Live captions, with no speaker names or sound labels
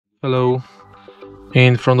Hello,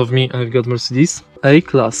 in front of me I've got Mercedes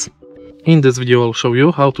A-Class. In this video I'll show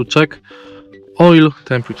you how to check oil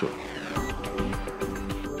temperature.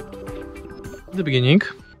 In the beginning,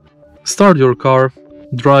 start your car,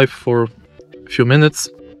 drive for a few minutes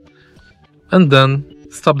and then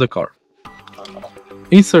stop the car.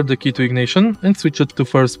 Insert the key to ignition and switch it to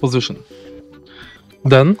first position.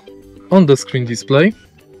 Then, on the screen display,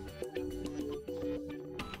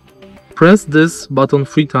 press this button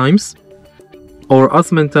 3 times or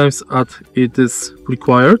as many times as it is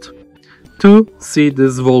required to see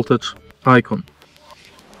this voltage icon.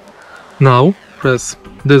 Now press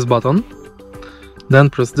this button,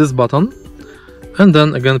 then press this button and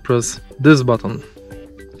then again press this button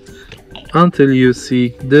until you see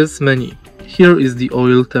this menu. Here is the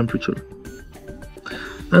oil temperature.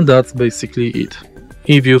 And that's basically it.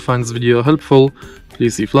 If you find this video helpful,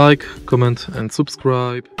 please leave like, comment and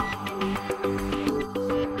subscribe.